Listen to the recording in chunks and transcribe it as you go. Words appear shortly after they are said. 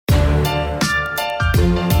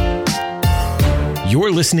You're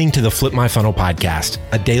listening to the Flip My Funnel podcast,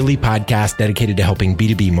 a daily podcast dedicated to helping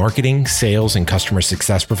B2B marketing, sales, and customer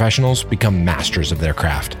success professionals become masters of their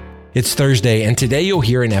craft. It's Thursday, and today you'll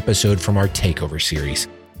hear an episode from our Takeover series.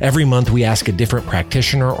 Every month, we ask a different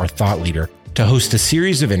practitioner or thought leader to host a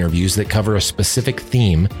series of interviews that cover a specific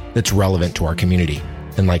theme that's relevant to our community.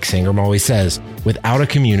 And like Sangram always says, without a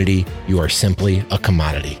community, you are simply a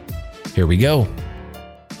commodity. Here we go.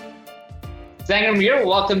 Sangram here.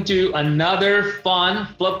 Welcome to another fun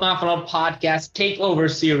Flip My Funnel podcast takeover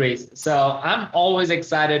series. So I'm always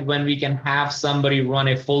excited when we can have somebody run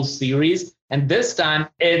a full series. And this time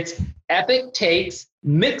it's epic takes,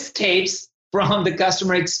 mixtapes from the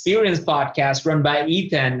customer experience podcast run by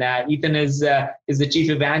Ethan. Ethan is the chief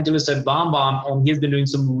evangelist at BombBomb, and he's been doing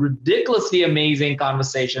some ridiculously amazing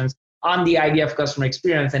conversations on the idea of customer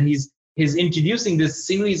experience. And he's introducing this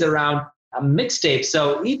series around a mixtape.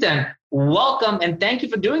 So Ethan, welcome and thank you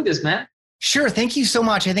for doing this, man. Sure. Thank you so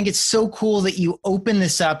much. I think it's so cool that you open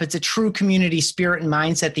this up. It's a true community spirit and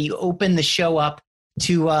mindset that you open the show up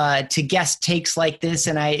to guest takes like this.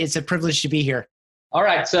 And it's a privilege to be here. All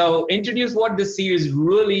right. So introduce what this series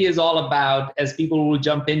really is all about as people will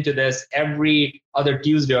jump into this every other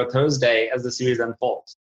Tuesday or Thursday as the series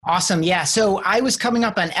unfolds. Awesome. Yeah. So I was coming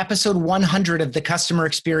up on episode 100 of the Customer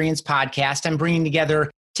Experience podcast. I'm bringing together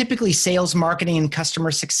typically sales, marketing, and customer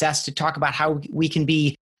success to talk about how we can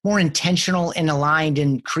be more intentional and aligned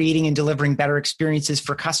in creating and delivering better experiences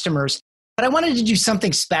for customers. But I wanted to do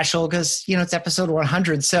something special because, it's episode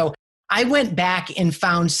 100. So I went back and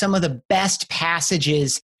found some of the best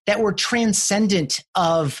passages that were transcendent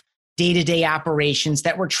of day-to-day operations,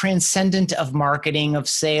 that were transcendent of marketing, of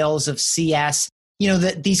sales, of CS.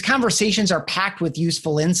 These conversations are packed with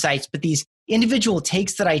useful insights, but these individual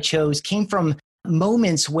takes that I chose came from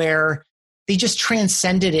moments where they just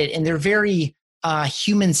transcended it, and they're very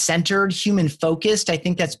human-centered, human-focused. I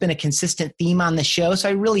think that's been a consistent theme on the show. So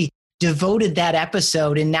I really devoted that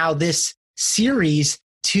episode and now this series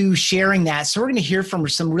to sharing that. So we're going to hear from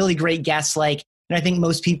some really great guests and I think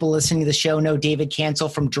most people listening to the show know David Cancel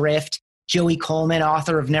from Drift, Joey Coleman,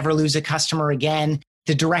 author of Never Lose a Customer Again,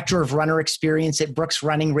 the director of runner experience at Brooks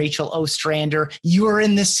Running, Rachel Ostrander. You are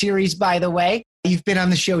in this series, by the way. You've been on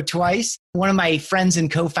the show twice. One of my friends and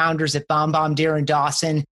co-founders at BombBomb, Darren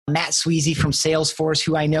Dawson, Matt Sweezy from Salesforce,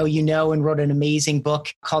 who I know you know and wrote an amazing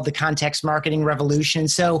book called The Context Marketing Revolution.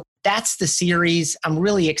 So that's the series. I'm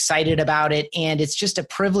really excited about it. And it's just a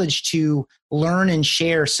privilege to learn and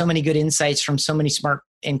share so many good insights from so many smart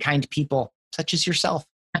and kind people, such as yourself.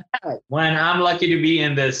 When I'm lucky to be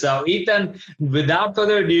in this. So Ethan, without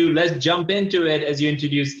further ado, let's jump into it as you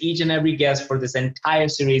introduce each and every guest for this entire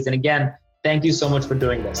series. And again, thank you so much for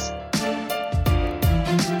doing this.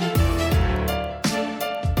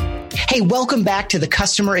 Hey, welcome back to the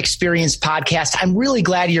Customer Experience Podcast. I'm really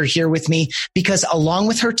glad you're here with me because along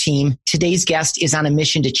with her team, today's guest is on a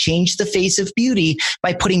mission to change the face of beauty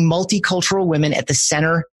by putting multicultural women at the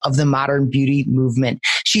center of the modern beauty movement.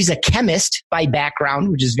 She's a chemist by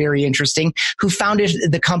background, which is very interesting, who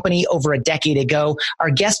founded the company over a decade ago. Our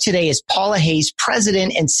guest today is Paula Hayes,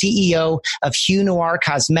 President and CEO of Hue Noir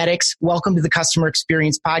Cosmetics. Welcome to the Customer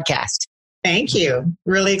Experience Podcast. Thank you.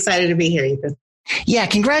 Really excited to be here, Ethan. Yeah,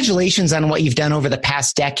 congratulations on what you've done over the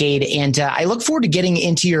past decade. And I look forward to getting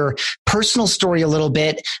into your personal story a little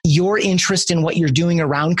bit, your interest in what you're doing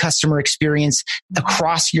around customer experience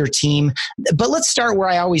across your team. But let's start where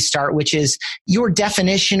I always start, which is your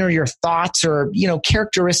definition or your thoughts or,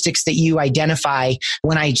 characteristics that you identify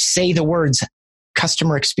when I say the words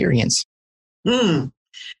customer experience.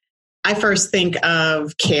 I first think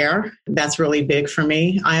of care. That's really big for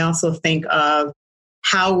me. I also think of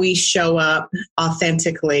how we show up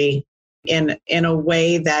authentically in a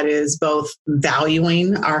way that is both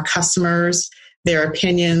valuing our customers, their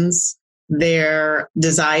opinions, their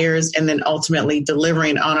desires, and then ultimately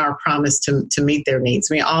delivering on our promise to meet their needs.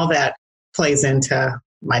 I mean, all that plays into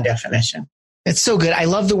my definition. It's so good. I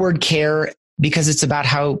love the word care because it's about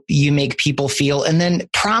how you make people feel. And then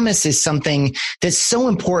promise is something that's so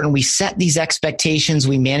important. We set these expectations,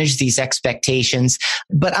 we manage these expectations.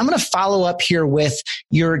 But I'm going to follow up here with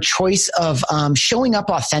your choice of showing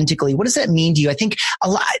up authentically. What does that mean to you? I think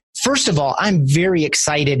first of all, I'm very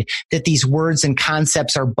excited that these words and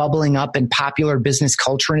concepts are bubbling up in popular business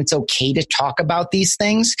culture, and it's okay to talk about these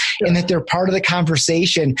things and that they're part of the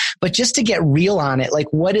conversation. But just to get real on it,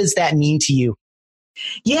 what does that mean to you?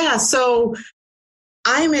 Yeah. So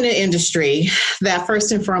I'm in an industry that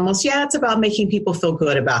first and foremost, it's about making people feel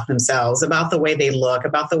good about themselves, about the way they look,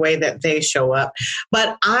 about the way that they show up.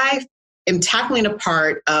 But I am tackling a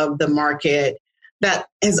part of the market that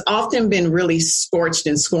has often been really scorched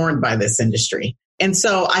and scorned by this industry. And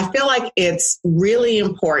so I feel like it's really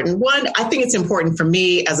important. One, I think it's important for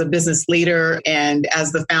me as a business leader and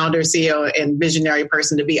as the founder, CEO, and visionary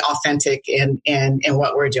person to be authentic in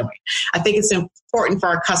what we're doing. I think it's important for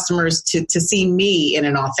our customers to see me in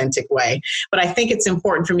an authentic way. But I think it's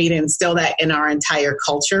important for me to instill that in our entire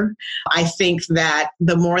culture. I think that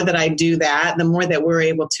the more that I do that, the more that we're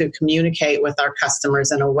able to communicate with our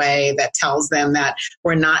customers in a way that tells them that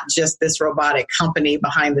we're not just this robotic company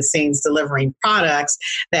behind the scenes delivering products,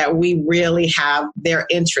 that we really have their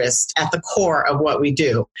interest at the core of what we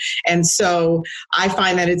do. And so I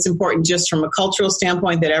find that it's important just from a cultural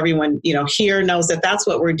standpoint that everyone, here knows that that's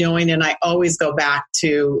what we're doing. And I always go back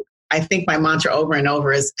to, I think my mantra over and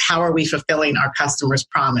over is, how are we fulfilling our customers'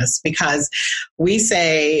 promise? Because we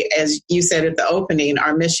say, as you said at the opening,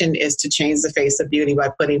 our mission is to change the face of beauty by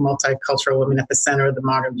putting multicultural women at the center of the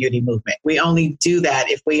modern beauty movement. We only do that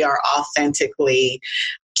if we are authentically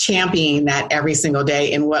championing that every single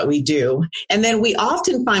day in what we do. And then we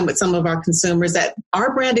often find with some of our consumers that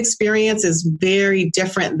our brand experience is very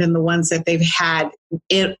different than the ones that they've had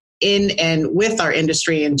in and with our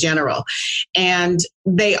industry in general. And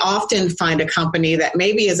they often find a company that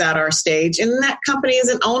maybe is at our stage, and that company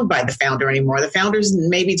isn't owned by the founder anymore. The founder's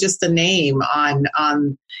maybe just a name on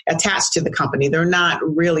attached to the company. They're not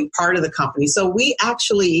really part of the company. So we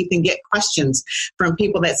actually even get questions from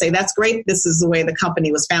people that say, that's great, this is the way the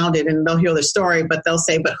company was founded, and they'll hear the story, but they'll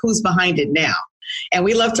say, but who's behind it now? And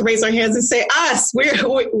we love to raise our hands and say, us, we are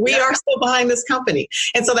still behind this company.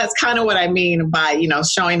 And so that's kind of what I mean by,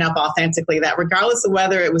 showing up authentically, that regardless of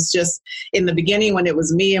whether it was just in the beginning when it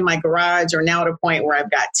was me in my garage, or now at a point where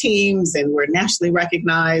I've got teams and we're nationally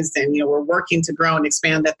recognized and, we're working to grow and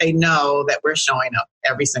expand, that they know that we're showing up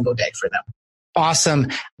every single day for them. Awesome.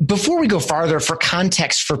 Before we go farther, for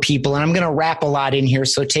context for people, and I'm going to wrap a lot in here,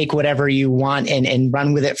 so take whatever you want and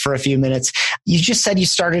run with it for a few minutes. You just said you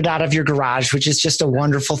started out of your garage, which is just a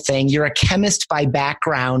wonderful thing. You're a chemist by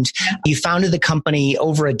background. You founded the company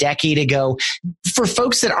over a decade ago. For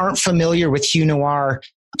folks that aren't familiar with Hue Noir,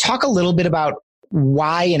 talk a little bit about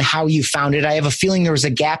why and how you found it. I have a feeling there was a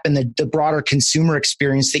gap in the broader consumer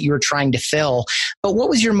experience that you were trying to fill. But what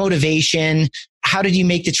was your motivation? How did you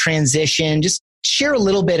make the transition? Just share a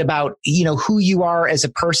little bit about, who you are as a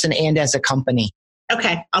person and as a company.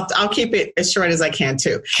 Okay. I'll keep it as short as I can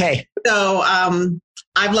too. Okay. So,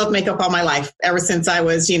 I've loved makeup all my life, ever since I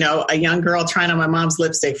was, a young girl trying on my mom's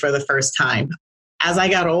lipstick for the first time. As I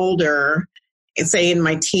got older, say in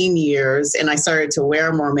my teen years, and I started to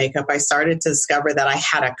wear more makeup, I started to discover that I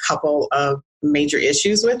had a couple of major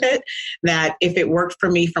issues with it, that if it worked for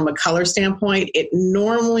me from a color standpoint, it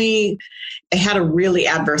had a really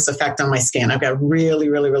adverse effect on my skin. I've got really,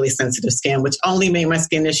 really, really sensitive skin, which only made my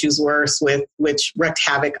skin issues worse, which wreaked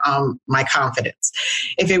havoc on my confidence.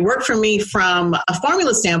 If it worked for me from a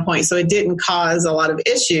formula standpoint, so it didn't cause a lot of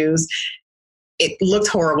issues, it looked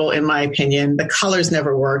horrible in my opinion. The colors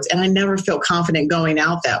never worked, and I never felt confident going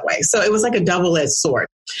out that way. So it was like a double-edged sword.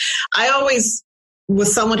 I always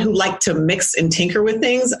was someone who liked to mix and tinker with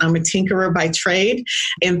things. I'm a tinkerer by trade.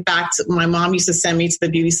 In fact, my mom used to send me to the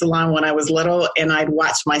beauty salon when I was little, and I'd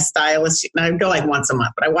watch my stylist, and I'd go like once a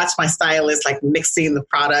month, but I watched my stylist like mixing the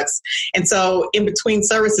products. And so in between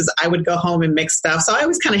services, I would go home and mix stuff. So I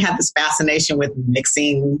always kind of had this fascination with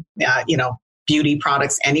mixing, beauty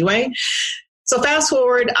products anyway. So fast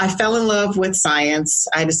forward, I fell in love with science.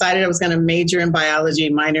 I decided I was going to major in biology,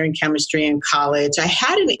 minor in chemistry in college. I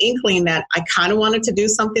had an inkling that I kind of wanted to do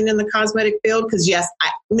something in the cosmetic field because, yes,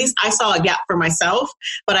 at least I saw a gap for myself,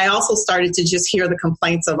 but I also started to just hear the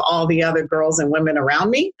complaints of all the other girls and women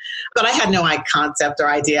around me. But I had no concept or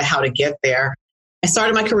idea how to get there. I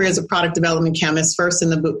started my career as a product development chemist, first in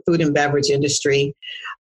the food and beverage industry.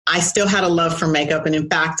 I still had a love for makeup. And in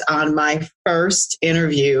fact, on my first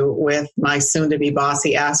interview with my soon-to-be boss,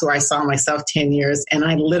 he asked where I saw myself 10 years. And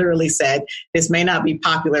I literally said, this may not be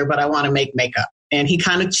popular, but I want to make makeup. And he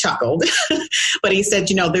kind of chuckled. But he said,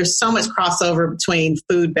 there's so much crossover between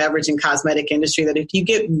food, beverage, and cosmetic industry that if you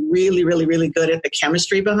get really, really, really good at the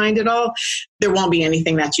chemistry behind it all, there won't be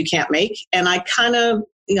anything that you can't make. And I kind of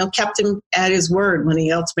kept him at his word when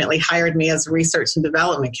he ultimately hired me as a research and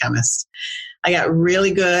development chemist. I got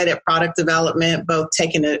really good at product development, both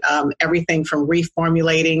taking everything from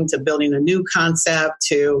reformulating to building a new concept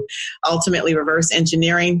to ultimately reverse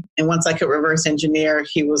engineering. And once I could reverse engineer,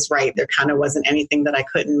 he was right. There kind of wasn't anything that I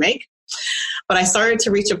couldn't make. But I started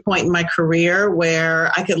to reach a point in my career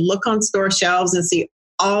where I could look on store shelves and see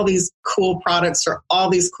all these cool products for all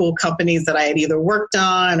these cool companies that I had either worked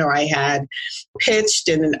on or I had pitched,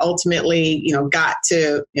 and then ultimately, got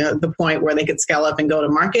to the point where they could scale up and go to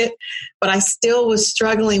market. But I still was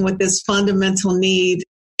struggling with this fundamental need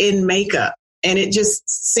in makeup. And it just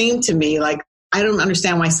seemed to me like, I don't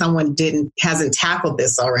understand why someone hasn't tackled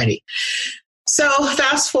this already. So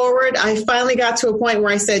fast forward, I finally got to a point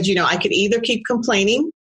where I said, I could either keep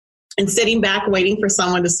complaining and sitting back waiting for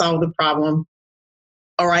someone to solve the problem,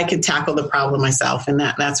 or I could tackle the problem myself. And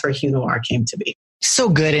that's where Hunoir came to be. So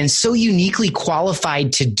good and so uniquely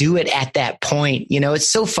qualified to do it at that point. It's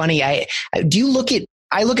so funny. I look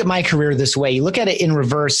at my career this way. You look at it in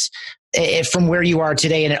reverse from where you are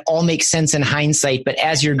today, and it all makes sense in hindsight. But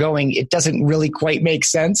as you're going, it doesn't really quite make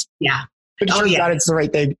sense. Yeah. But it turns out it's the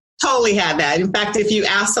right thing. Totally had that. In fact, if you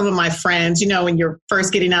ask some of my friends, when you're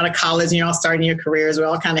first getting out of college and you're all starting your careers, we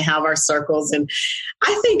all kind of have our circles. And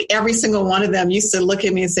I think every single one of them used to look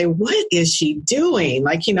at me and say, what is she doing?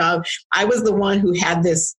 Like, I was the one who had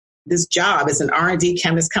this job as an R&D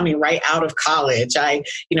chemist coming right out of college. I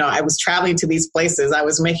was traveling to these places. I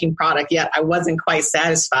was making product, yet I wasn't quite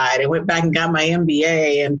satisfied. I went back and got my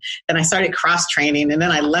MBA, and then I started cross training, and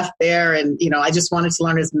then I left there, and I just wanted to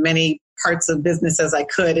learn as many parts of business as I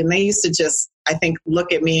could. And they used to just, I think,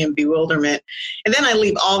 look at me in bewilderment. And then I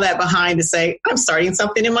leave all that behind to say, I'm starting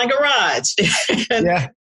something in my garage. Yeah.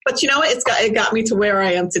 But it got me to where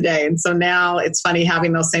I am today. And so now it's funny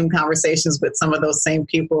having those same conversations with some of those same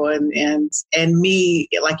people and me,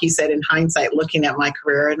 like you said, in hindsight, looking at my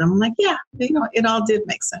career, and I'm like, yeah, it all did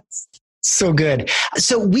make sense. So good.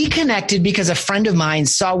 So we connected because a friend of mine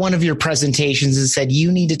saw one of your presentations and said,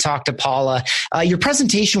 you need to talk to Paula. Your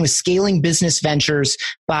presentation was Scaling Business Ventures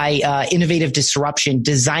by Innovative Disruption,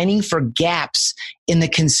 Designing for Gaps in the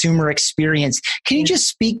Consumer Experience. Can you just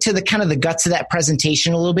speak to the kind of the guts of that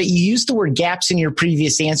presentation a little bit? You used the word gaps in your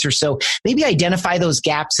previous answer. So maybe identify those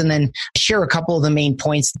gaps and then share a couple of the main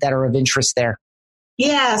points that are of interest there.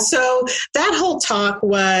 Yeah. So that whole talk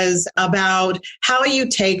was about how you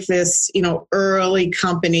take this, early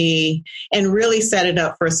company and really set it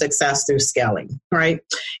up for success through scaling, right?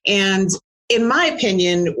 And in my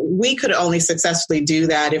opinion, we could only successfully do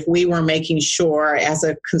that if we were making sure as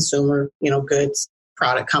a consumer, goods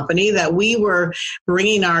product company that we were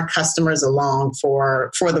bringing our customers along for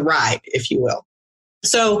the ride, if you will.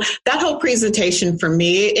 So that whole presentation for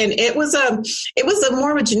me, and it was a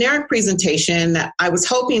more of a generic presentation that I was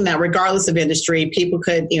hoping that regardless of industry, people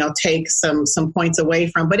could, take some points away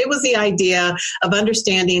from. But it was the idea of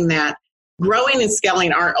understanding that growing and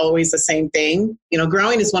scaling aren't always the same thing.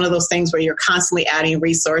 Growing is one of those things where you're constantly adding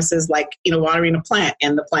resources, like, watering a plant,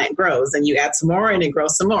 and the plant grows, and you add some more and it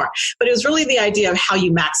grows some more. But it was really the idea of how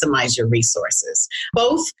you maximize your resources,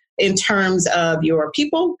 both in terms of your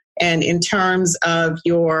people and in terms of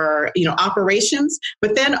your, operations,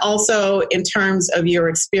 but then also in terms of your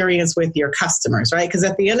experience with your customers, right? Because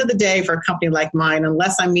at the end of the day, for a company like mine,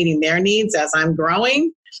 unless I'm meeting their needs as I'm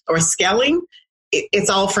growing or scaling, it's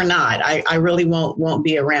all for naught. I really won't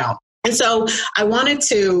be around. And so I wanted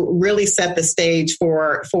to really set the stage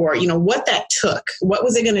for what that took. What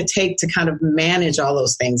was it going to take to kind of manage all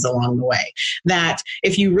those things along the way? That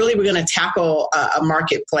if you really were going to tackle a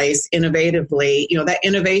marketplace innovatively, that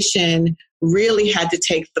innovation really had to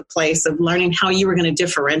take the place of learning how you were going to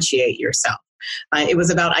differentiate yourself. It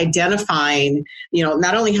was about identifying,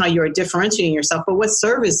 not only how you are differentiating yourself, but what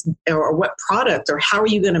service or what product or how are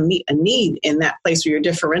you going to meet a need in that place where you're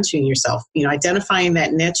differentiating yourself, identifying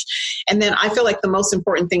that niche. And then I feel like the most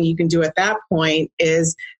important thing you can do at that point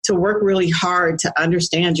is to work really hard to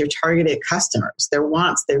understand your targeted customers, their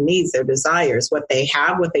wants, their needs, their desires, what they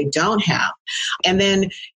have, what they don't have. And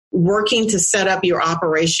then working to set up your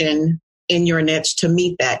operation in your niche to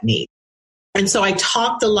meet that need. And so I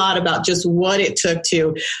talked a lot about just what it took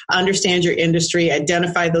to understand your industry,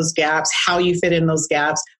 identify those gaps, how you fit in those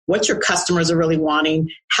gaps, what your customers are really wanting,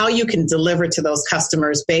 how you can deliver to those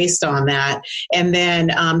customers based on that, and then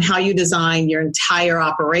how you design your entire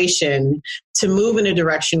operation to move in a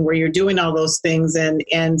direction where you're doing all those things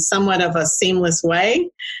in somewhat of a seamless way.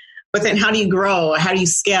 But then how do you grow? How do you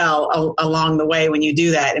scale along the way when you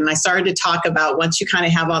do that? And I started to talk about once you kind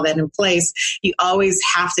of have all that in place, you always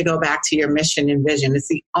have to go back to your mission and vision. It's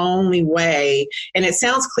the only way. And it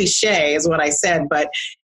sounds cliche is what I said, but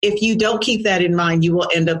if you don't keep that in mind, you will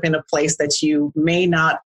end up in a place that you may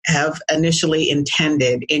not have initially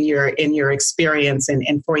intended in your experience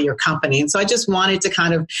and for your company. And so I just wanted to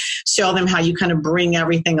kind of show them how you kind of bring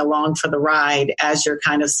everything along for the ride as you're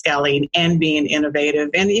kind of scaling and being innovative.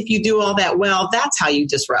 And if you do all that well, that's how you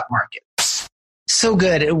disrupt markets. So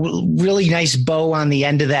good. A really nice bow on the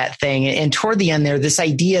end of that thing. And toward the end there, this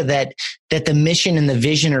idea that the mission and the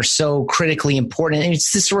vision are so critically important. And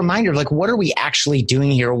it's this reminder of like, what are we actually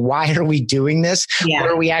doing here? Why are we doing this? Yeah.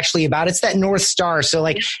 What are we actually about? It's that North Star. So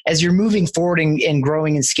like, as you're moving forward and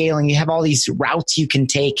growing and scaling, you have all these routes you can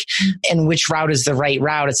take, and which route is the right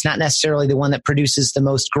route? It's not necessarily the one that produces the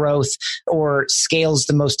most growth or scales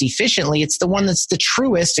the most efficiently. It's the one that's the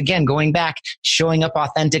truest. Again, going back, showing up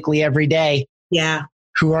authentically every day. Yeah.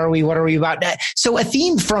 Who are we? What are we about? So a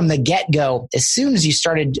theme from the get-go, as soon as you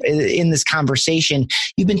started in this conversation,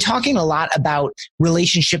 you've been talking a lot about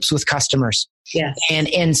relationships with customers. Yes.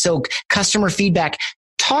 And so customer feedback.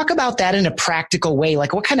 Talk about that in a practical way.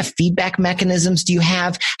 Like, what kind of feedback mechanisms do you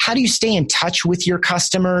have? How do you stay in touch with your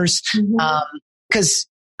customers? Because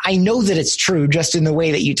I know that it's true just in the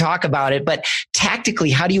way that you talk about it, but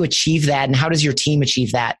tactically, how do you achieve that? And how does your team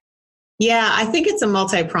achieve that? Yeah, I think it's a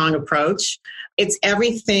multi-pronged approach. It's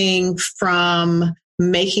everything from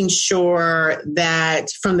making sure that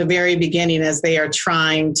from the very beginning, as they are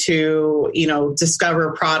trying to,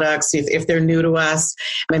 discover products, if they're new to us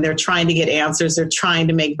and they're trying to get answers, they're trying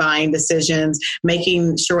to make buying decisions,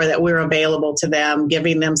 making sure that we're available to them,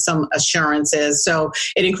 giving them some assurances. So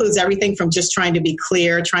it includes everything from just trying to be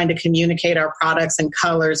clear, trying to communicate our products and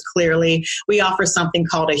colors clearly. We offer something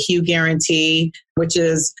called a Hue guarantee, which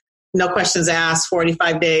is no questions asked,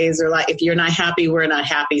 45 days, or like, if you're not happy, we're not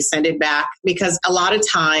happy, send it back. Because a lot of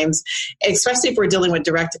times, especially if we're dealing with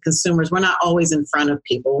direct to consumers, we're not always in front of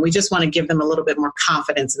people. We just want to give them a little bit more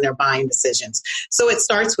confidence in their buying decisions. So it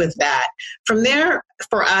starts with that. From there,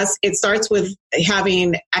 for us, it starts with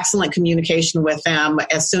having excellent communication with them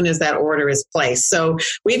as soon as that order is placed. So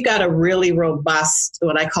we've got a really robust,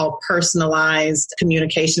 what I call personalized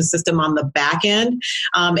communication system on the back end.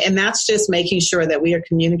 And that's just making sure that we are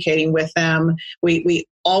communicating with them. We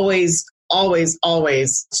always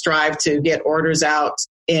strive to get orders out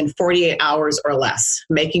in 48 hours or less,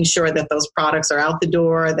 making sure that those products are out the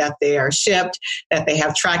door, that they are shipped, that they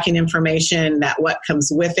have tracking information, that what comes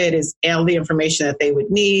with it is all the information that they would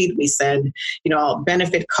need. We send,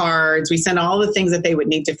 benefit cards. We send all the things that they would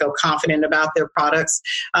need to feel confident about their products.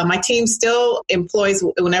 My team still employs,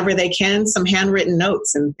 whenever they can, some handwritten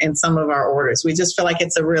notes in some of our orders. We just feel like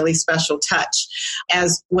it's a really special touch.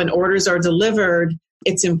 As when orders are delivered,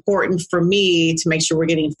 it's important for me to make sure we're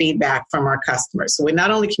getting feedback from our customers. So we not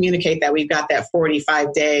only communicate that we've got that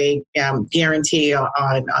 45-day guarantee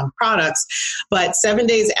on products, but 7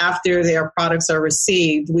 days after their products are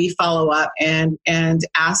received, we follow up and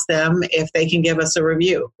ask them if they can give us a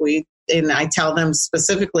review. And I tell them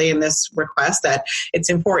specifically in this request that it's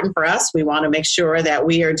important for us. We want to make sure that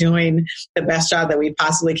we are doing the best job that we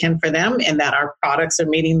possibly can for them and that our products are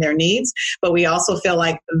meeting their needs. But we also feel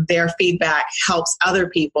like their feedback helps other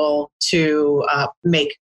people to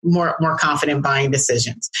make more confident buying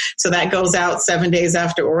decisions. So that goes out 7 days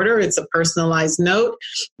after order. It's a personalized note.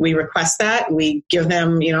 We request that. We give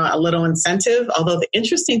them, a little incentive. Although the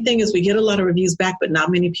interesting thing is we get a lot of reviews back, but not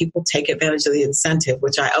many people take advantage of the incentive,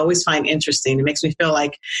 which I always find interesting. It makes me feel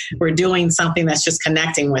like we're doing something that's just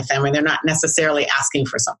connecting with them and they're not necessarily asking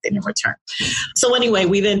for something in return. So anyway,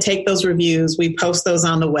 we then take those reviews, we post those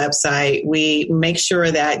on the website. We make sure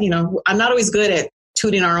that, I'm not always good at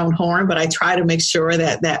tooting our own horn, but I try to make sure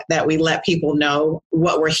that we let people know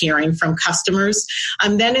what we're hearing from customers.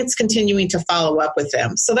 And then it's continuing to follow up with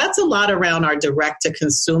them. So that's a lot around our direct to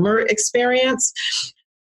consumer experience.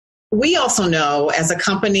 We also know as a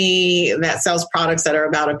company that sells products that are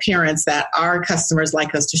about appearance that our customers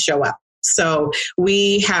like us to show up. So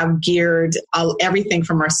we have geared everything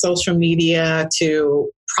from our social media to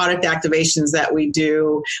product activations that we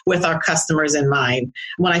do with our customers in mind.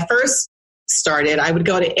 When I first started, I would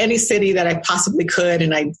go to any city that I possibly could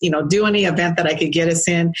and I, do any event that I could get us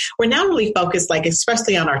in. We're now really focused,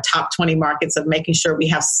 especially on our top 20 markets of making sure we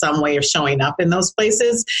have some way of showing up in those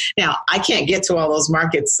places. Now, I can't get to all those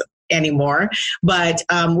markets anymore, but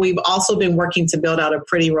we've also been working to build out a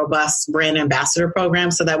pretty robust brand ambassador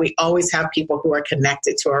program so that we always have people who are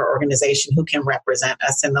connected to our organization who can represent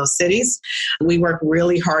us in those cities. We work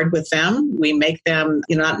really hard with them. We make them,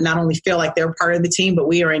 not only feel like they're part of the team, but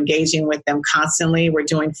we are engaging with them constantly. We're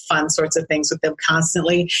doing fun sorts of things with them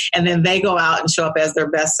constantly. And then they go out and show up as their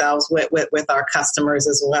best selves with our customers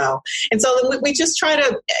as well. And so we just try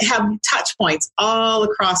to have touch points all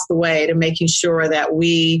across the way to making sure that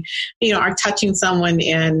we are touching someone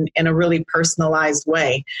in a really personalized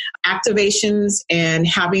way. Activations and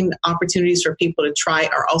having opportunities for people to try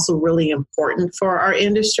are also really important for our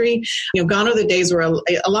industry. Gone are the days where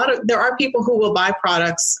there are people who will buy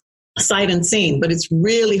products, sight unseen, but it's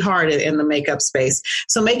really hard in the makeup space.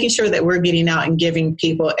 So making sure that we're getting out and giving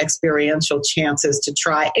people experiential chances to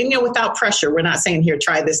try, and without pressure. We're not saying, here,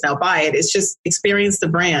 try this now, buy it. It's just experience the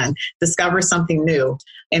brand, discover something new.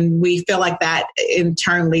 And we feel like that in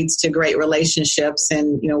turn leads to great relationships.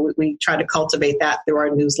 And, we try to cultivate that through our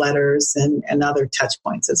newsletters and other touch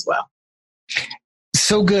points as well.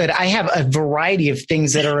 So good. I have a variety of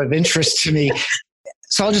things that are of interest to me.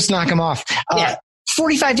 So I'll just knock them off.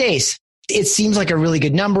 45 days. It seems like a really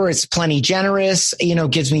good number. It's plenty generous,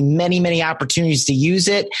 gives me many, many opportunities to use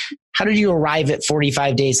it. How did you arrive at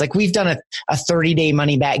 45 days? Like, we've done a 30-day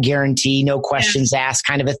money back guarantee, no questions asked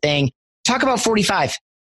kind of a thing. Talk about 45.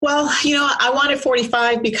 Well, I wanted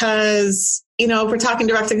 45 because, if we're talking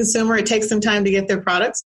direct to consumer, it takes some time to get their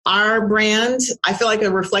products. Our brand, I feel like, are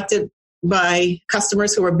reflected by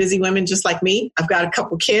customers who are busy women just like me. I've got a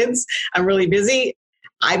couple kids. I'm really busy.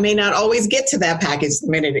 I may not always get to that package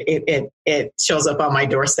the minute it shows up on my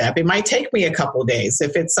doorstep. It might take me a couple of days.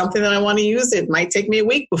 If it's something that I want to use, it might take me a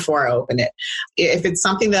week before I open it. If it's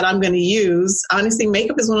something that I'm going to use, honestly,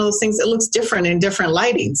 makeup is one of those things that looks different in different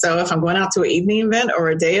lighting. So if I'm going out to an evening event or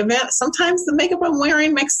a day event, sometimes the makeup I'm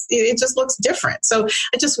wearing it just looks different. So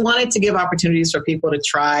I just wanted to give opportunities for people to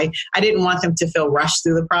try. I didn't want them to feel rushed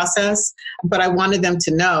through the process, but I wanted them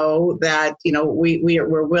to know that,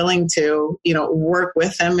 we're willing to, work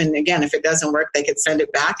with them. And again, if it doesn't work, they could send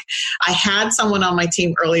it back. I had someone on my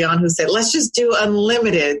team early on who said, let's just do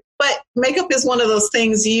unlimited. But makeup is one of those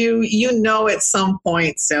things at some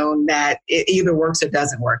point soon that it either works or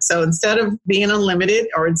doesn't work. So instead of being unlimited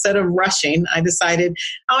or instead of rushing, I decided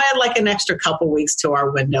I'll add like an extra couple weeks to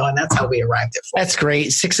our window. And that's how we arrived at 4. That's great.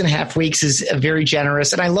 6.5 weeks is very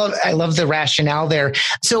generous. And I love the rationale there.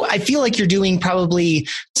 So I feel like you're doing probably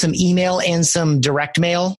some email and some direct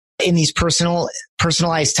mail in these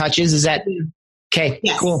personalized touches. Is that okay?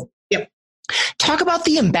 Yes. Cool. Yep. Talk about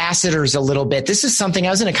the ambassadors a little bit. This is something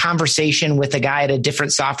I was in a conversation with a guy at a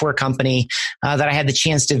different software company that I had the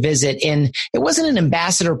chance to visit. And it wasn't an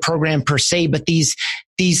ambassador program per se, but these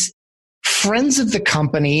friends of the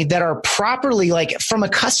company that are properly, like, from a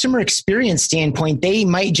customer experience standpoint, they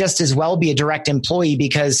might just as well be a direct employee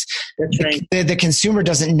because the consumer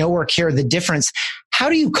doesn't know or care the difference. How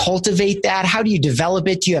do you cultivate that? How do you develop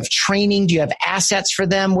it? Do you have training? Do you have assets for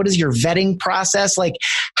them? What is your vetting process? Like,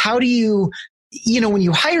 how do you, when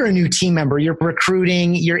you hire a new team member, you're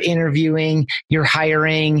recruiting, you're interviewing, you're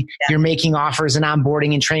hiring, you're making offers and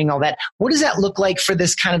onboarding and training, all that. What does that look like for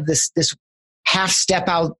this kind of this half step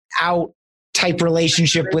out type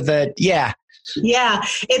relationship with Yeah,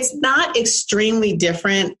 it's not extremely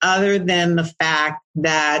different other than the fact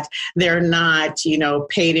that they're not,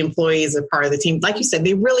 paid employees or part of the team. Like you said,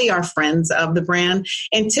 they really are friends of the brand.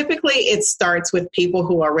 And typically it starts with people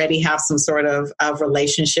who already have some sort of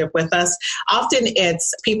relationship with us. Often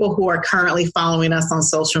it's people who are currently following us on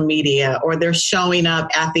social media, or they're showing up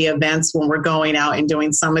at the events when we're going out and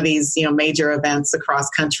doing some of these, major events across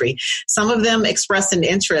country. Some of them express an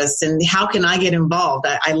interest in, how can I get involved?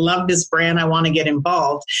 I love this brand. I want to get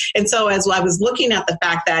involved. And so as I was looking at the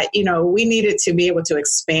fact that, we needed to be able to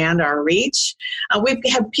expand our reach, we've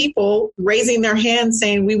had people raising their hands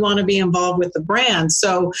saying, we want to be involved with the brand.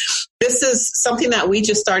 So this is something that we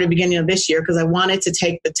just started beginning of this year because I wanted to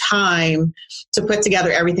take the time to put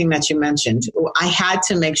together everything that you mentioned. I had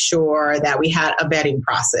to make sure that we had a vetting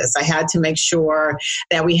process. I had to make sure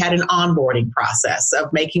that we had an onboarding process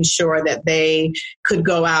of making sure that they could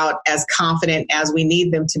go out as confident as we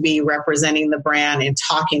need them to be representing the brand and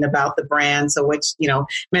talking about the brand. So which,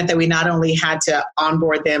 meant that we not only had to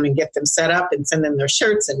onboard them and get them set up and send them their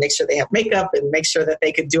shirts and make sure they have makeup and make sure that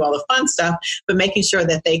they could do all the fun stuff, but making sure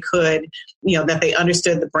that they could, that they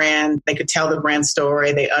understood the brand, they could tell the brand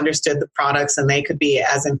story, they understood the products, and they could be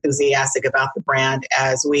as enthusiastic about the brand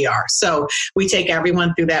as we are. So we take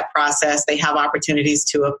everyone through that process. They have opportunities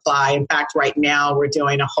to apply. In fact, right now we're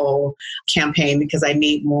doing a whole campaign because I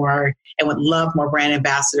need more and would love more brand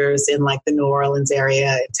ambassadors in like the New Orleans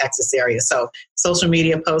area and Texas area. So social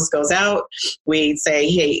media post goes out. We say,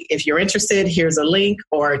 hey, if you're interested, here's a link,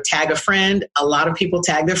 or tag a friend. A lot of people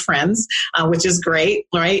tag their friends, which is great,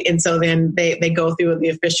 right? And so then they go through the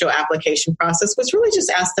official application process, which really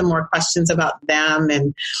just asks them more questions about them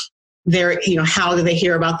and their, how do they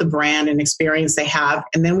hear about the brand and experience they have.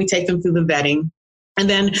 And then we take them through the vetting. And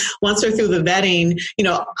then once they're through the vetting,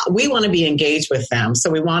 we want to be engaged with them. So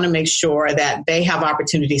we want to make sure that they have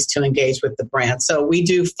opportunities to engage with the brand. So we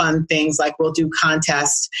do fun things like we'll do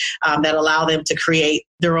contests that allow them to create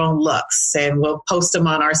their own looks, and we'll post them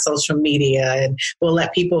on our social media, and we'll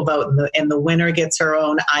let people vote. And the winner gets her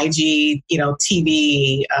own IG,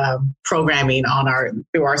 TV programming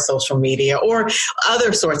through our social media, or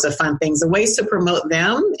other sorts of fun things, the ways to promote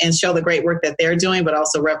them and show the great work that they're doing, but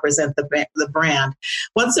also represent the brand.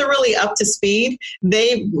 Once they're really up to speed,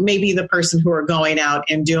 they may be the person who are going out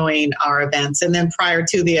and doing our events. And then prior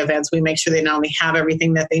to the events, we make sure they not only have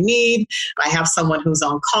everything that they need. I have someone who's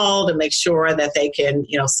on call to make sure that they can,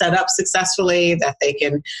 set up successfully, that they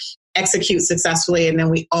can execute successfully. And then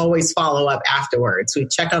we always follow up afterwards. We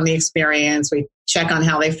check on the experience. We check on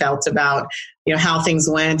how they felt about, how things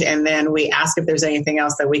went. And then we ask if there's anything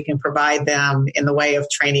else that we can provide them in the way of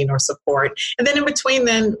training or support. And then in between,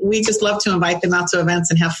 then we just love to invite them out to events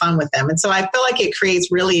and have fun with them. And so I feel like it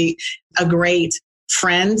creates really a great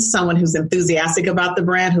friend, someone who's enthusiastic about the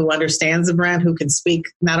brand, who understands the brand, who can speak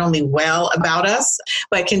not only well about us,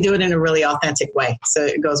 but can do it in a really authentic way. So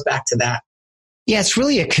it goes back to that. Yeah, it's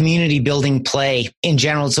really a community building play in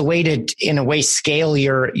general. It's a way to, in a way, scale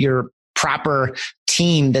your proper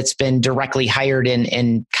team that's been directly hired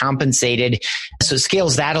and compensated. So it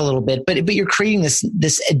scales that a little bit, but you're creating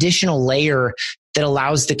this additional layer that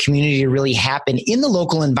allows the community to really happen in the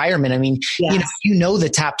local environment. I mean, yes. you know the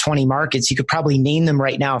top 20 markets. You could probably name them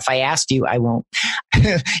right now. If I asked you, I won't.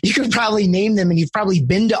 You could probably name them, and you've probably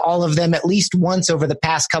been to all of them at least once over the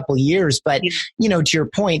past couple of years. But, to your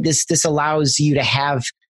point, this allows you to have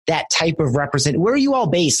that type of Where are you all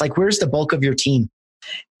based? Like, where's the bulk of your team?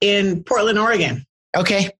 In Portland, Oregon.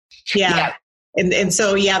 Okay. Yeah. And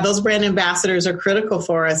so, those brand ambassadors are critical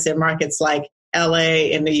for us in markets like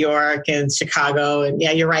LA and New York and Chicago. And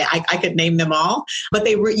you're right. I could name them all, but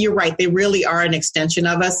you're right. They really are an extension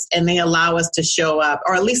of us, and they allow us to show up,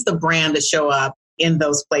 or at least the brand to show up in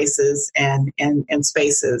those places and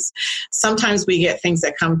spaces. Sometimes we get things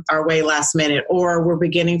that come our way last minute, or we're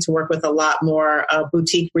beginning to work with a lot more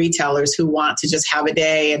boutique retailers who want to just have a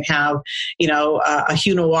day and have, a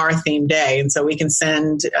Hue Noir themed day. And so we can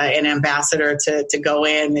send an ambassador to go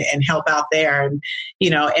in and help out there.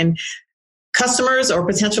 And, customers or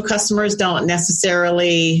potential customers don't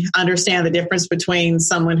necessarily understand the difference between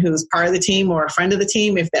someone who's part of the team or a friend of the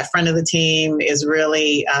team if that friend of the team is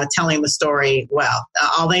really telling the story well.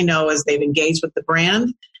 All they know is they've engaged with the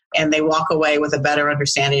brand, and they walk away with a better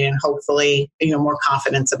understanding and hopefully, more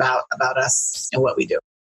confidence about us and what we do.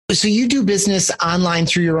 So you do business online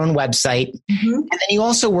through your own website, and then you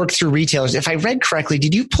also work through retailers. If I read correctly,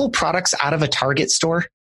 did you pull products out of a Target store?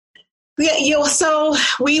 Yeah, so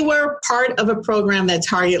we were part of a program that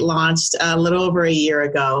Target launched a little over a year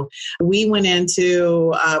ago. We went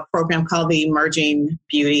into a program called the Emerging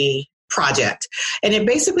Beauty Project. And it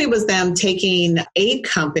basically was them taking 8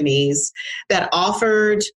 companies that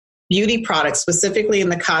offered beauty products, specifically in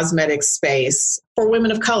the cosmetic space, for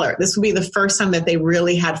women of color. This would be the first time that they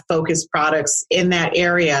really had focused products in that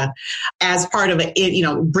area as part of it,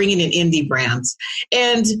 bringing in indie brands.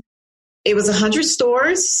 And it was 100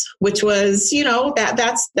 stores, which was,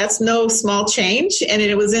 that's no small change. And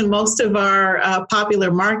it was in most of our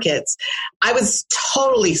popular markets. I was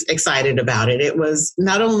totally excited about it. It was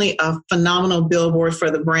not only a phenomenal billboard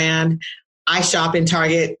for the brand. I shop in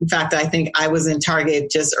Target. In fact, I think I was in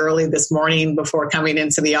Target just early this morning before coming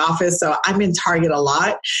into the office. So I'm in Target a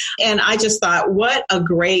lot. And I just thought, what a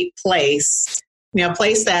great place. A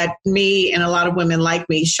place that me and a lot of women like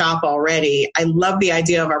me shop already. I love the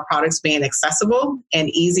idea of our products being accessible and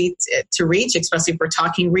easy to reach, especially if we're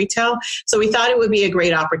talking retail. So we thought it would be a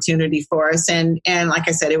great opportunity for us. And like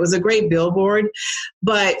I said, it was a great billboard,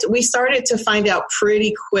 but we started to find out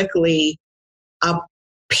pretty quickly a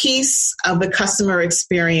piece of the customer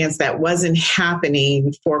experience that wasn't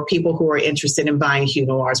happening for people who are interested in buying Hue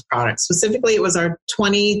Noir's products. Specifically, it was our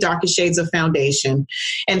 20 Darkest Shades of Foundation.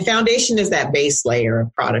 And foundation is that base layer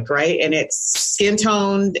of product, right? And it's skin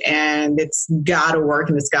toned, and it's got to work,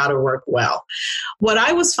 and it's got to work well. What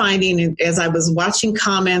I was finding as I was watching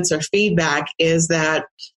comments or feedback is that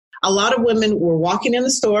a lot of women were walking in the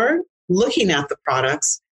store, looking at the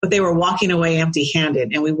products, but they were walking away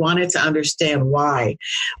empty-handed, and we wanted to understand why.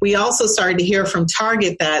 We also started to hear from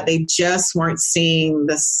Target that they just weren't seeing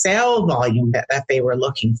the sale volume that they were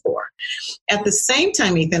looking for. At the same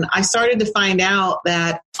time, Ethan, I started to find out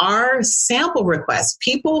that our sample requests,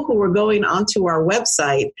 people who were going onto our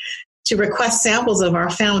website to request samples of our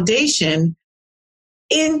foundation,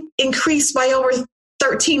 increased by over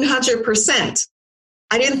 1,300%.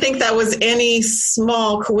 I didn't think that was any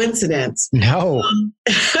small coincidence. No.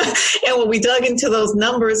 And when we dug into those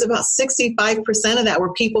numbers, about 65% of that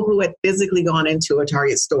were people who had physically gone into a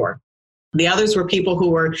Target store. The others were people who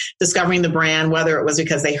were discovering the brand, whether it was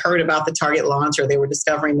because they heard about the Target launch or they were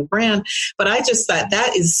discovering the brand. But I just thought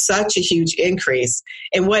that is such a huge increase.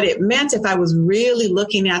 And what it meant, if I was really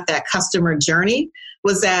looking at that customer journey,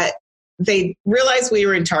 was that they realized we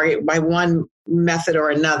were in Target by one method or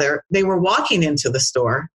another. They were walking into the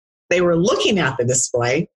store. They were looking at the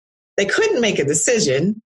display. They couldn't make a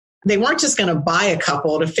decision. They weren't just going to buy a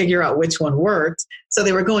couple to figure out which one worked. So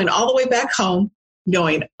they were going all the way back home,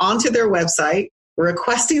 going onto their website,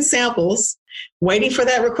 requesting samples, waiting for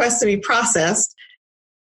that request to be processed,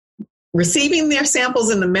 receiving their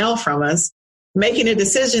samples in the mail from us, making a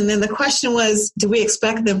decision. Then the question was, do we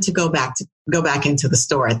expect them to go back into the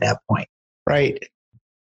store at that point? Right.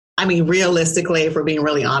 I mean, realistically, if we're being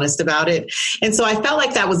really honest about it. And so I felt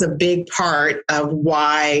like that was a big part of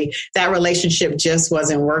why that relationship just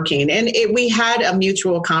wasn't working. And we had a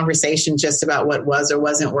mutual conversation just about what was or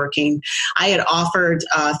wasn't working. I had offered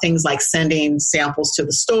things like sending samples to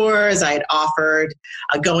the stores. I had offered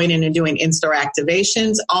going in and doing in-store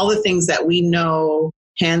activations, all the things that we know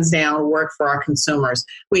hands down work for our consumers.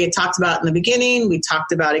 We had talked about in the beginning, we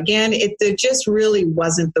talked about again, there just really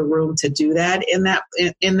wasn't the room to do that in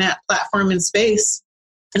that platform and space.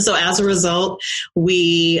 And so as a result,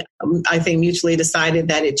 we, I think, mutually decided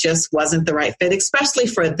that it just wasn't the right fit, especially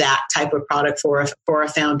for that type of product for a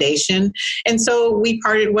foundation. And so we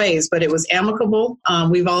parted ways, but it was amicable.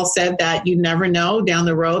 We've all said that you never know down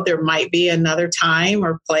the road, there might be another time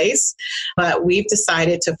or place, but we've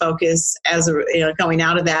decided to focus going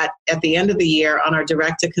out of that at the end of the year on our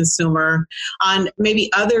direct to consumer, on maybe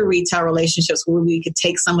other retail relationships where we could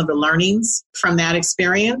take some of the learnings from that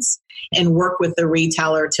experience and work with the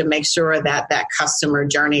retailer to make sure that that customer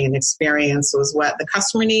journey and experience was what the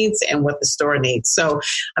customer needs and what the store needs. So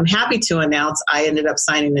I'm happy to announce I ended up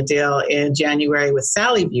signing a deal in January with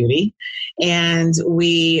Sally Beauty, and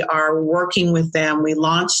we are working with them. We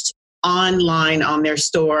launched online on their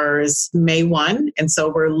stores May 1. And so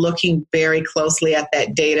we're looking very closely at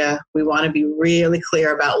that data. We want to be really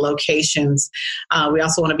clear about locations. We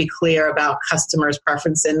also want to be clear about customers'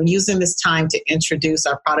 preference and using this time to introduce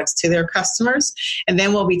our products to their customers. And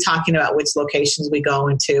then we'll be talking about which locations we go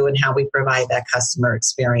into and how we provide that customer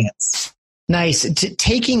experience. Nice.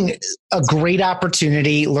 Taking a great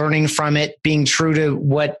opportunity, learning from it, being true to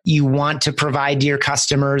what you want to provide to your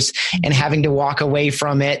customers and having to walk away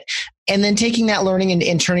from it. And then taking that learning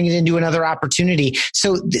and turning it into another opportunity.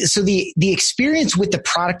 So the experience with the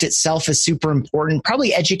product itself is super important.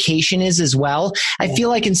 Probably education is as well. I feel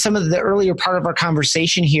like in some of the earlier part of our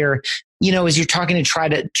conversation here, as you're talking to try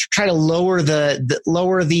to lower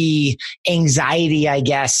the anxiety, I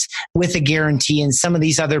guess, with a guarantee and some of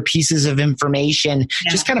these other pieces of information,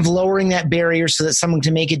 just kind of lowering that barrier so that someone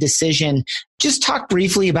can make a decision. Just talk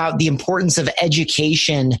briefly about the importance of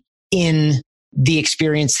education in the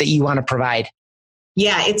experience that you want to provide.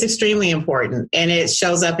 Yeah, it's extremely important, and it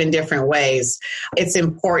shows up in different ways. It's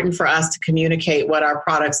important for us to communicate what our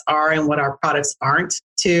products are and what our products aren't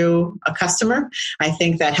to a customer. I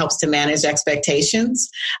think that helps to manage expectations.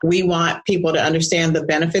 We want people to understand the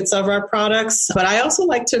benefits of our products, but I also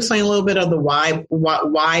like to explain a little bit of the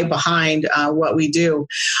why behind what we do.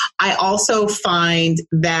 I also find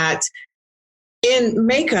that in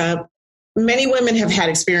makeup, many women have had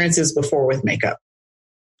experiences before with makeup.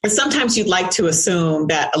 And sometimes you'd like to assume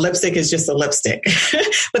that a lipstick is just a lipstick,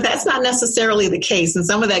 but that's not necessarily the case. And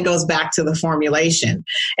some of that goes back to the formulation.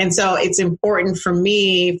 And so it's important for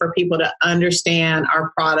people to understand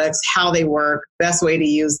our products, how they work, best way to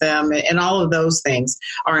use them, and all of those things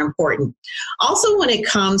are important. Also, when it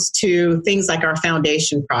comes to things like our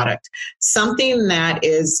foundation product, something that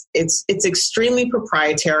it's extremely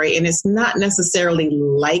proprietary and it's not necessarily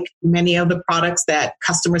like many of the products that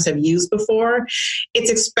customers have used before. It's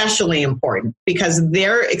especially important because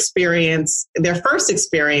their first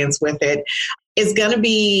experience with it is going to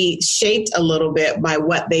be shaped a little bit by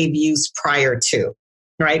what they've used prior to.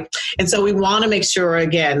 Right. And so we want to make sure,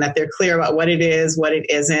 again, that they're clear about what it is, what it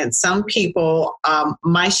isn't. Some people,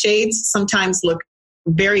 my shades sometimes look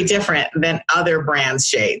very different than other brands'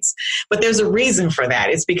 shades. But there's a reason for that.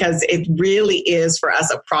 It's because it really is for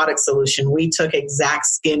us a product solution. We took exact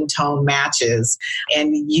skin tone matches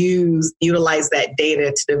and utilized that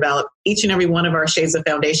data to develop each and every one of our shades of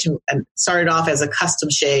foundation and started off as a custom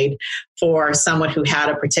shade for someone who had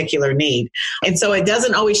a particular need. And so it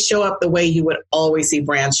doesn't always show up the way you would always see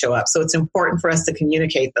brands show up. So it's important for us to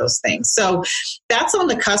communicate those things. So that's on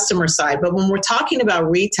the customer side. But when we're talking about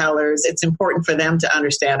retailers, it's important for them to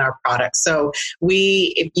understand our products. So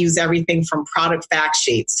we use everything from product fact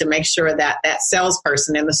sheets to make sure that that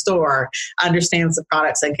salesperson in the store understands the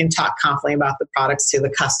products and can talk confidently about the products to the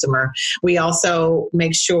customer. We also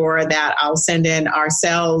make sure that I'll send in our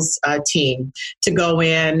sales team to go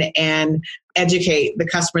in and educate the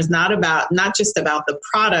customers, not just about the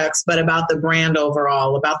products, but about the brand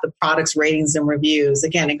overall, about the products, ratings, and reviews.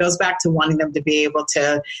 Again, it goes back to wanting them to be able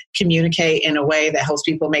to communicate in a way that helps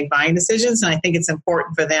people make buying decisions. And I think it's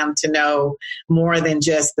important for them to know more than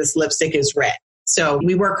just this lipstick is red. So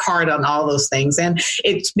we work hard on all those things. And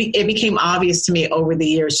it became obvious to me over the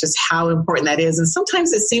years just how important that is. And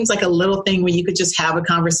sometimes it seems like a little thing where you could just have a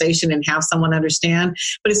conversation and have someone understand.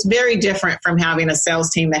 But it's very different from having a sales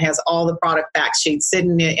team that has all the product fact sheets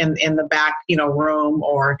sitting in the back room,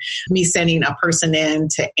 or me sending a person in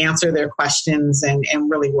to answer their questions and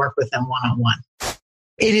really work with them one-on-one.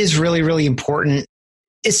 It is really, really important,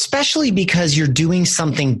 especially because you're doing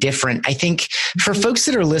something different. I think for folks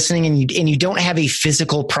that are listening and you don't have a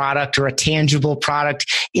physical product or a tangible product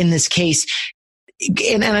in this case,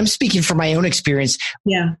 and I'm speaking from my own experience,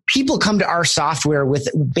 people come to our software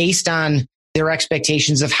based on their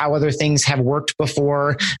expectations of how other things have worked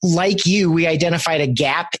before. Like you, we identified a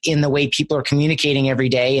gap in the way people are communicating every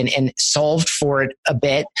day and solved for it a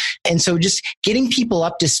bit. And so just getting people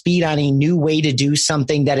up to speed on a new way to do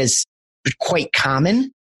something that is quite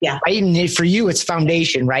common. Yeah. Right? And for you, it's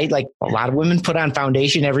foundation, right? Like a lot of women put on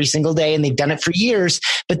foundation every single day and they've done it for years,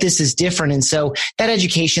 but this is different. And so that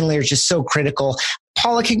education layer is just so critical.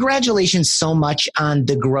 Paula, congratulations so much on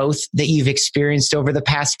the growth that you've experienced over the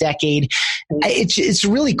past decade. It's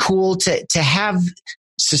really cool to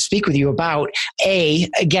speak with you about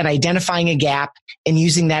again, identifying a gap and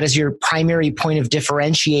using that as your primary point of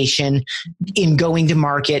differentiation in going to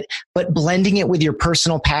market, but blending it with your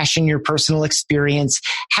personal passion, your personal experience,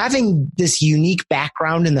 having this unique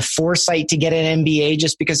background and the foresight to get an MBA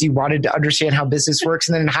just because you wanted to understand how business works.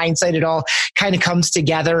 And then in hindsight, it all kind of comes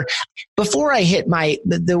together. Before I hit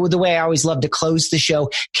the way I always love to close the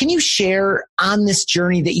show, can you share on this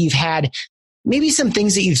journey that you've had maybe some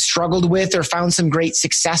things that you've struggled with or found some great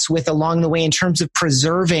success with along the way in terms of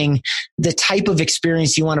preserving the type of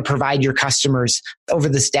experience you want to provide your customers over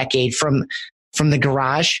this decade, from the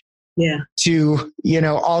garage to,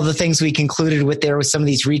 all the things we concluded with some of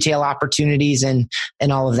these retail opportunities and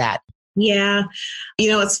all of that? Yeah.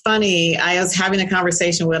 It's funny. I was having a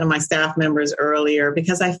conversation with one of my staff members earlier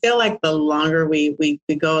because I feel like the longer we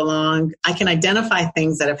go along, I can identify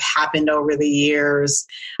things that have happened over the years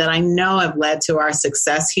that I know have led to our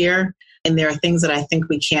success here. And there are things that I think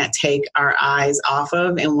we can't take our eyes off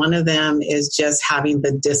of. And one of them is just having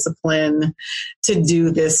the discipline to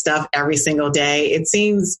do this stuff every single day. It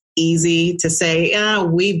seems easy to say,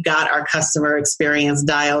 we've got our customer experience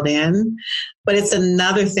dialed in, but it's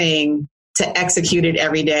another thing to execute it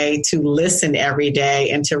every day, to listen every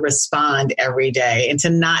day, and to respond every day, and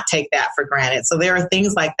to not take that for granted. So there are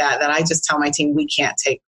things like that I just tell my team we can't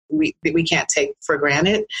take for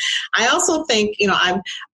granted. I also think,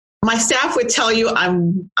 my staff would tell you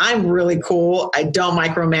I'm really cool. I don't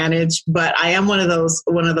micromanage, but I am one of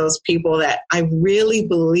those people that I really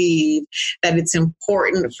believe that it's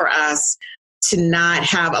important for us to not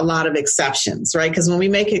have a lot of exceptions, right? Because when we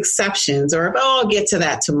make exceptions, or I'll get to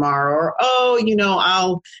that tomorrow,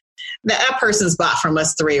 or that person's bought from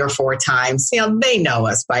us 3 or 4 times. They know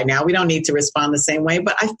us by now. We don't need to respond the same way.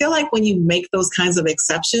 But I feel like when you make those kinds of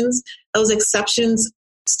exceptions, those exceptions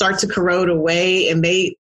start to corrode away, and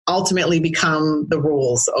they ultimately become the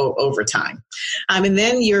rules over time. And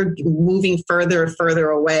then you're moving further and further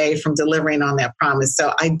away from delivering on that promise.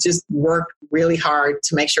 So I just work really hard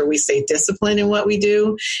to make sure we stay disciplined in what we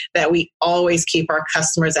do, that we always keep our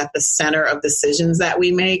customers at the center of decisions that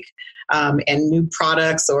we make. And new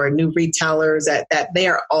products or new retailers, that they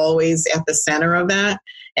are always at the center of that.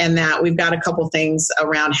 And that we've got a couple things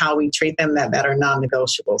around how we treat them that are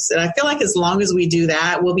non-negotiables. And I feel like as long as we do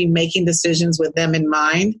that, we'll be making decisions with them in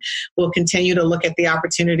mind. We'll continue to look at the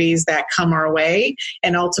opportunities that come our way.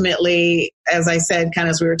 And ultimately, as I said, kind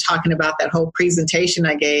of as we were talking about that whole presentation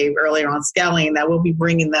I gave earlier on scaling, that we'll be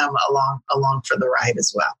bringing them along for the ride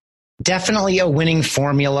as well. Definitely a winning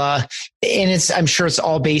formula. And I'm sure it's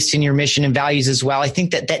all based in your mission and values as well. I think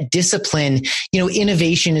that discipline,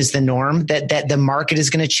 innovation is the norm, that the market is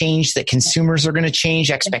going to change, that consumers are going to change,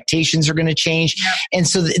 expectations are going to change. Yeah. And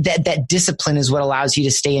so that discipline is what allows you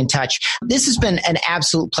to stay in touch. This has been an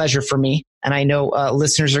absolute pleasure for me. and I know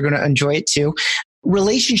listeners are going to enjoy it too.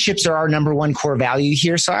 Relationships are our number one core value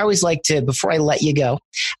here. So I always like to, before I let you go,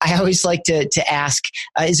 I always like to ask,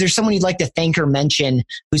 is there someone you'd like to thank or mention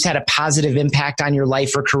who's had a positive impact on your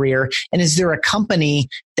life or career? And is there a company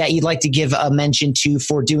that you'd like to give a mention to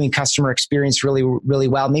for doing customer experience really, really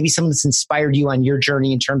well? Maybe someone that's inspired you on your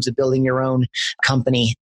journey in terms of building your own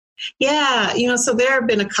company. Yeah, so there have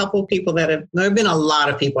been there have been a lot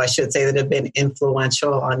of people, I should say, that have been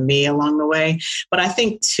influential on me along the way. But I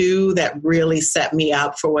think two that really set me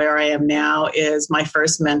up for where I am now is my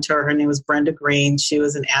first mentor. Her name was Brenda Green. She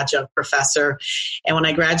was an adjunct professor. And when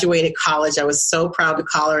I graduated college, I was so proud to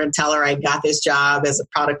call her and tell her I got this job as a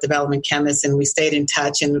product development chemist, and we stayed in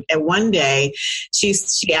touch. And one day she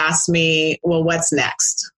asked me, well, what's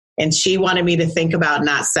next? And she wanted me to think about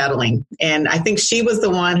not settling. And I think she was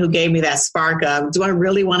the one who gave me that spark of, do I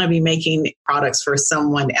really want to be making products for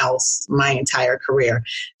someone else my entire career?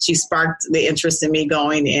 She sparked the interest in me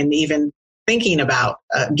going and even thinking about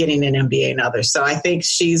getting an MBA and others. So I think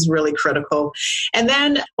she's really critical. And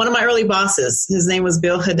then one of my early bosses, his name was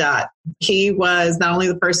Bill Haddad. He was not only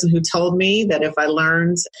the person who told me that if I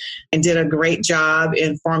learned and did a great job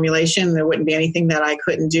in formulation, there wouldn't be anything that I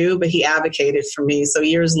couldn't do, but he advocated for me. So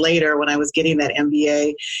years later, when I was getting that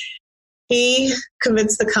MBA, he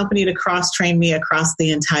convinced the company to cross-train me across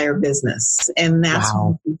the entire business. And that's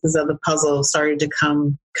when the pieces of the puzzle started to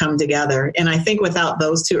come together. And I think without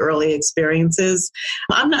those two early experiences,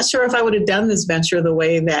 I'm not sure if I would have done this venture the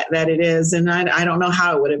way that it is. And I don't know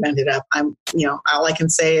how it would have ended up. All I can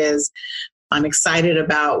say is I'm excited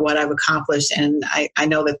about what I've accomplished. And I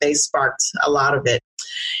know that they sparked a lot of it.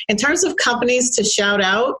 In terms of companies to shout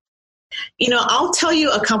out, I'll tell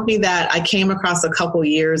you a company that I came across a couple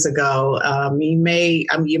years ago. I'm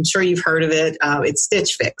sure you've heard of it. It's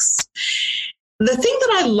Stitch Fix. The thing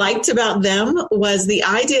that I liked about them was the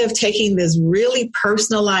idea of taking this really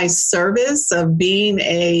personalized service of being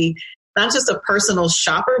not just a personal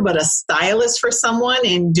shopper, but a stylist for someone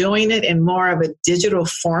and doing it in more of a digital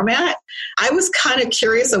format. I was kind of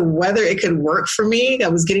curious of whether it could work for me. I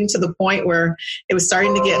was getting to the point where it was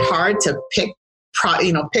starting to get hard to pick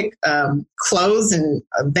clothes and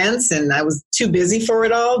events, and I was too busy for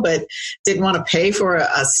it all, but didn't want to pay for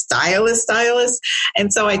a stylist.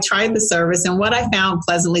 And so I tried the service, and what I found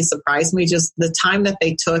pleasantly surprised me, just the time that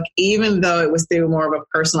they took, even though it was through more of a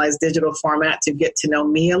personalized digital format, to get to know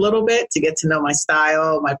me a little bit, to get to know my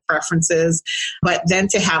style, my preferences, but then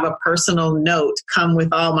to have a personal note come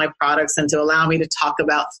with all my products and to allow me to talk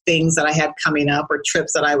about things that I had coming up or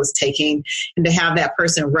trips that I was taking, and to have that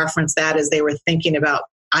person reference that as they were thinking about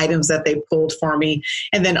items that they pulled for me.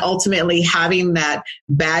 And then ultimately having that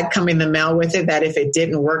bag come in the mail with it, that if it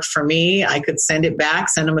didn't work for me, I could send it back,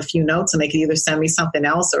 send them a few notes, and they could either send me something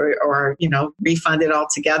else or refund it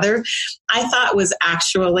altogether. I thought was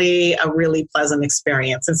actually a really pleasant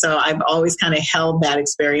experience. And so I've always kind of held that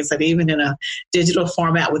experience, that even in a digital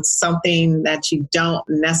format with something that you don't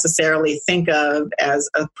necessarily think of as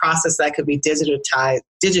a process that could be digitized,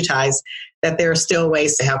 that there are still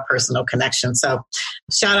ways to have personal connection. So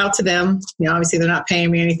shout out to them. Obviously they're not paying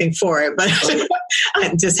me anything for it, but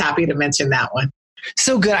I'm just happy to mention that one.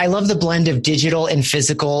 So good. I love the blend of digital and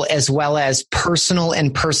physical, as well as personal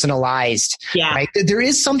and personalized. Yeah. Right? There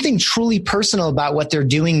is something truly personal about what they're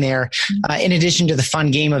doing there, in addition to the fun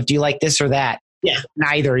game of, do you like this or that? Yeah.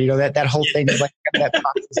 Neither, that whole thing is like that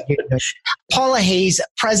process. Paula Hayes,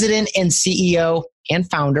 President and CEO and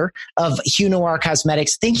founder of Hue Noir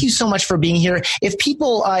Cosmetics. Thank you so much for being here. If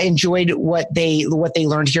people enjoyed what they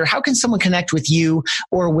learned here, how can someone connect with you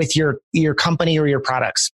or with your company or your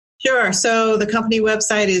products? Sure. So the company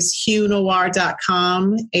website is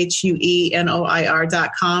huenoir.com, HUENOIR.com.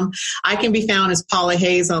 I can be found as Paula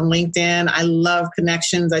Hayes on LinkedIn. I love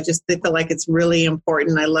connections. I just feel like it's really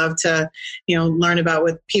important. I love to, learn about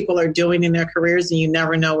what people are doing in their careers, and you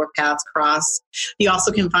never know where paths cross. You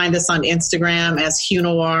also can find us on Instagram as Hue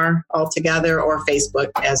Noir altogether, or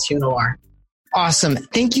Facebook as Hue Noir. Awesome.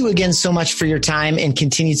 Thank you again so much for your time, and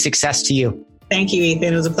continued success to you. Thank you,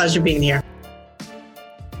 Ethan. It was a pleasure being here.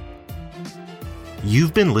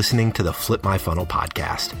 You've been listening to the Flip My Funnel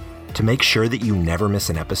podcast. To make sure that you never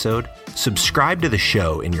miss an episode, subscribe to the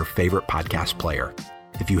show in your favorite podcast player.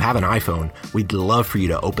 If you have an iPhone, we'd love for you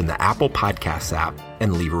to open the Apple Podcasts app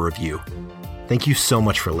and leave a review. Thank you so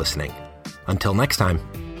much for listening. Until next time.